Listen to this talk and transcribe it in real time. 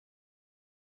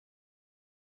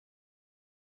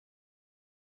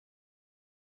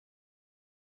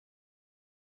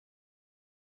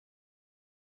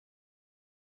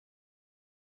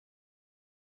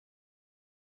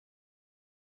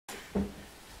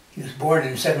He was born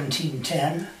in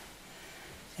 1710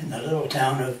 in the little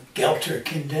town of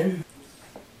Gelterkinden.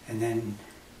 And then,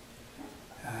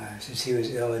 since he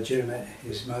was illegitimate,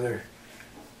 his mother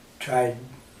tried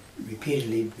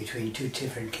repeatedly between two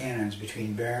different cantons,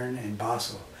 between Bern and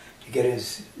Basel, to get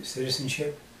his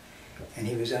citizenship, and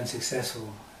he was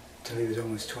unsuccessful until he was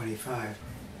almost 25.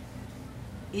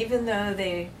 Even though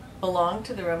they belonged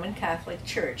to the Roman Catholic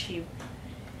Church,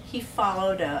 he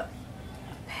followed a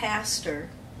pastor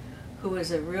who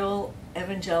was a real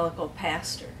evangelical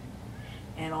pastor,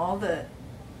 and all the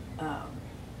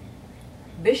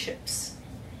bishops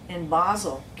in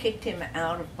Basel kicked him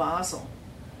out of Basel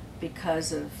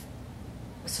because of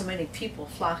so many people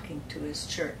flocking to his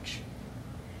church.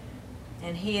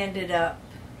 And he ended up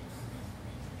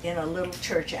in a little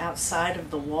church outside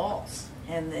of the walls,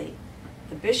 and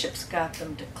the bishops got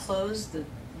them to close the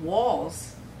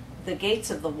walls, the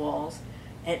gates of the walls,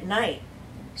 at night,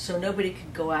 so nobody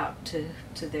could go out to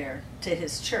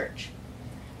his church.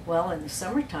 Well, in the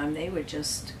summertime, they would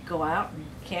just go out and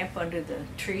camp under the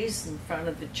trees in front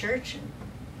of the church and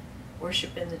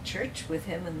worship in the church with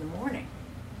him in the morning.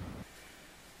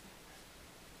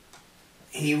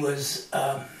 He was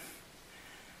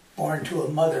born to a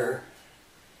mother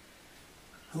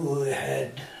who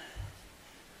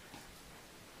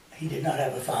he did not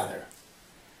have a father.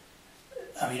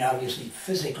 I mean, obviously,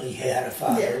 physically he had a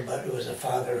father, yeah, but it was a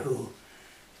father who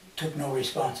took no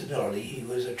responsibility. He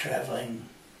was a traveling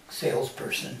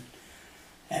salesperson,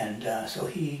 and so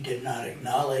he did not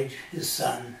acknowledge his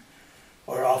son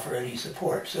or offer any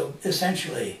support. So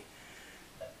essentially,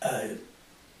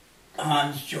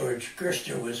 Hans Georg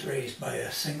Gerster was raised by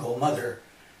a single mother,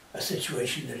 a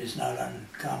situation that is not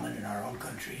uncommon in our own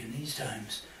country in these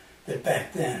times, but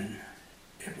back then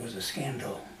it was a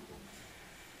scandal.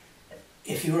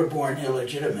 If you were born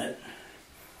illegitimate,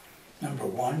 number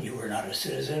one, you were not a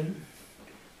citizen.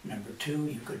 Number two,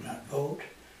 you could not vote.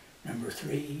 Number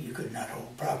three, you could not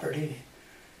hold property.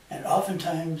 And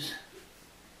oftentimes,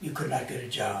 you could not get a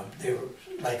job. They were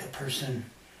like a person,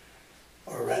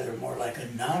 or rather more like a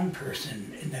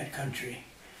non-person in that country.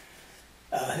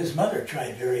 His mother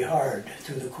tried very hard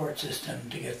through the court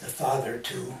system to get the father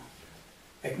to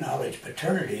acknowledge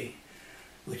paternity,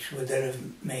 which would then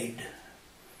have made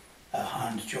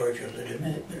Hans Georg a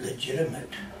legitimate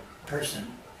person,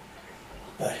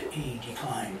 but he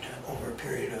declined over a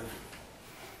period of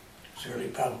certainly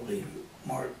probably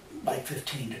more like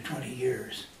 15 to 20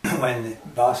 years. When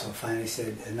Basel finally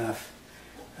said enough,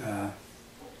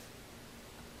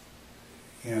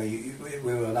 we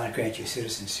will not grant you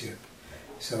citizenship.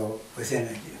 So within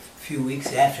a few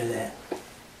weeks after that,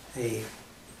 they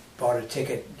bought a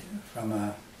ticket from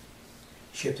a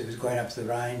ship that was going up the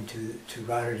Rhine to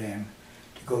Rotterdam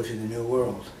to go to the New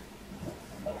World.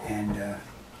 And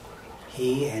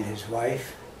he and his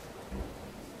wife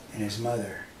and his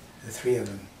mother, the three of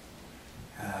them,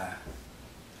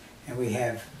 and we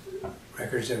have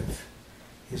records of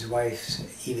his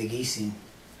wife's Eva Giesing,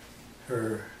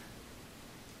 her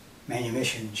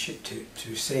manumission ship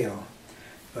to sail,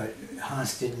 but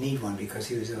Hans didn't need one because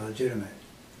he was illegitimate.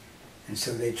 And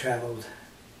so they traveled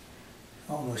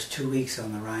almost 2 weeks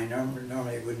on the Rhine.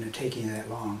 Normally it wouldn't have taken you that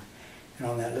long. And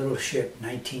on that little ship,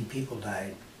 19 people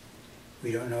died.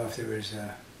 We don't know if there was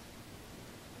an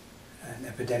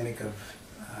epidemic of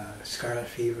scarlet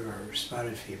fever or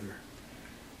spotted fever.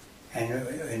 And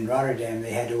in Rotterdam,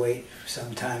 they had to wait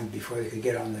some time before they could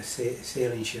get on the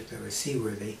sailing ship that was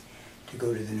seaworthy to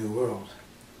go to the New World.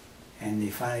 And they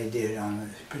finally did on the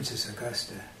Princess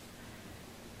Augusta.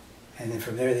 And then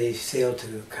from there they sailed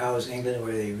to Cowes, England,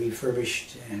 where they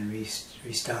refurbished and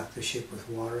restocked the ship with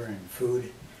water and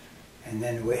food. And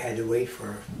then we had to wait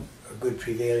for a good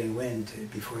prevailing wind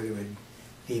before they would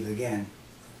leave again.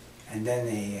 And then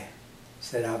they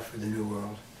set out for the New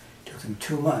World. It took them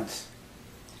 2 months.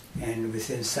 And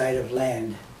within sight of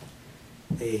land,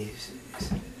 they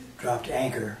dropped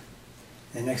anchor.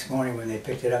 The next morning when they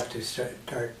picked it up to start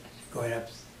going up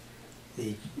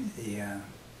the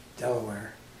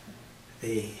Delaware,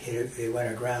 they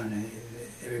went aground and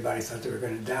everybody thought they were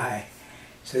going to die.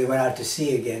 So they went out to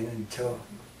sea again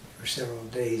for several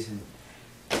days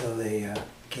until they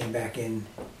came back in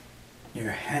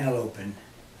near Hannelopen,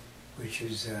 which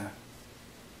was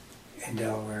in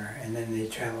Delaware, and then they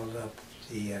traveled up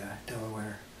the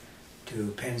Delaware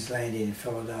to Penn's Landing in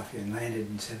Philadelphia and landed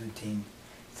in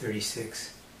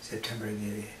 1736, September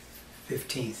the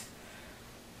 15th.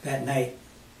 That night,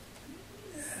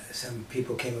 some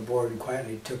people came aboard and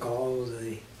quietly took all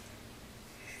the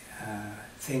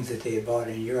things that they had bought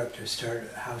in Europe to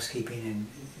start housekeeping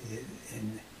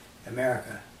in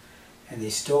America, and they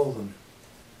stole them.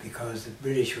 because the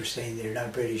British were saying they're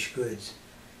not British goods,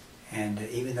 and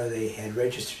even though they had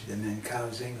registered them in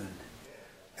Cowes, England.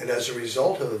 And as a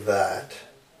result of that,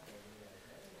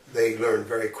 they learned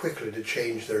very quickly to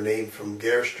change their name from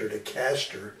Gerster to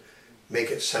Castor, make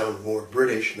it sound more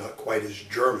British, not quite as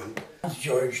German. Hans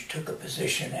Georg took a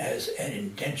position as an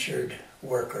indentured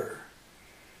worker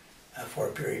for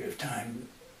a period of time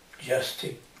just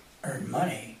to earn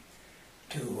money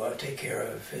to take care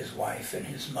of his wife and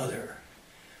his mother.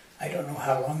 I don't know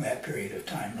how long that period of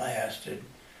time lasted,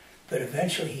 but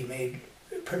eventually he made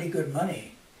pretty good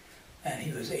money, and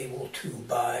he was able to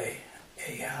buy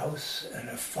a house and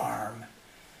a farm,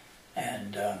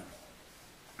 and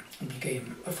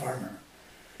became a farmer.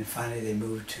 And finally they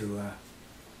moved to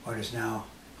what is now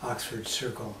Oxford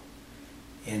Circle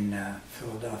in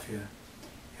Philadelphia.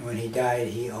 And when he died,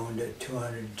 he owned a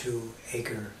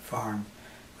 202-acre farm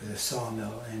with a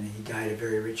sawmill, and he died a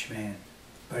very rich man.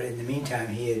 But in the meantime,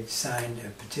 he had signed a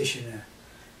petition,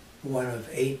 one of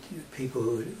 8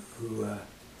 people who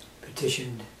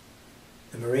petitioned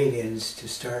the Moravians to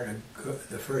start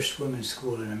the first women's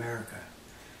school in America.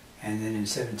 And then in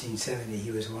 1770,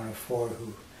 he was one of 4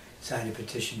 who signed a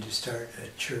petition to start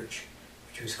a church,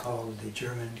 which was called the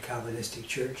German Calvinistic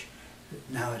Church.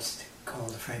 Now it's called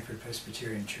the Frankfurt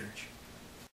Presbyterian Church.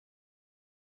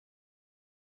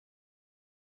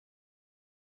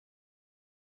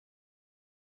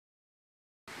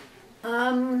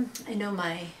 I know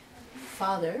my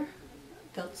father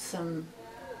built some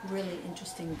really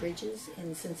interesting bridges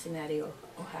in Cincinnati,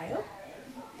 Ohio,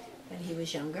 when he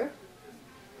was younger.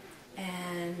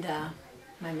 And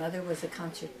my mother was a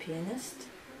concert pianist.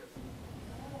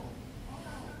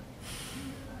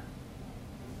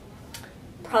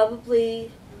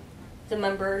 Probably the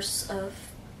members of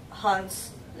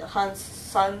Hans'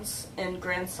 sons and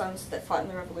grandsons that fought in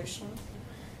the Revolution,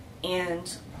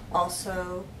 and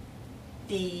also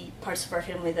the parts of our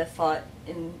family that fought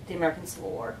in the American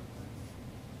Civil War.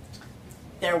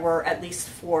 There were at least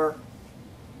 4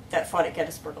 that fought at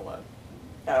Gettysburg alone,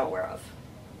 that I'm aware of.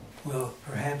 Well,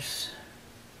 perhaps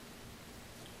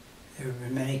there have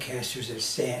been many Castors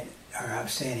that are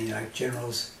outstanding, like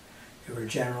generals. There were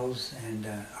generals and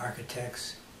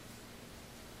architects,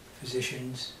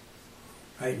 physicians.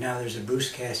 Right now there's a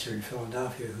Bruce Castor in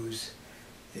Philadelphia who's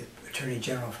the Attorney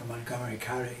General from Montgomery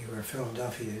County, where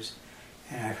Philadelphia is,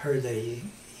 and I've heard that he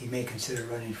may consider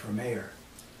running for mayor.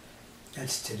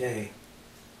 That's today.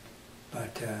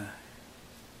 But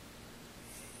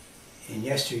in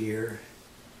yesteryear,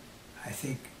 I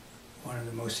think one of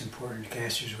the most important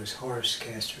Castors was Horace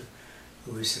Castor,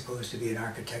 who was supposed to be an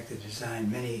architect that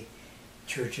designed many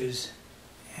churches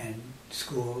and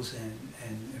schools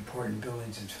and important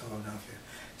buildings in Philadelphia.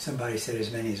 Somebody said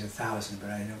as many as 1,000, but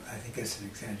I think that's an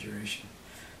exaggeration.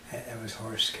 That was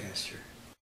Horace Castor.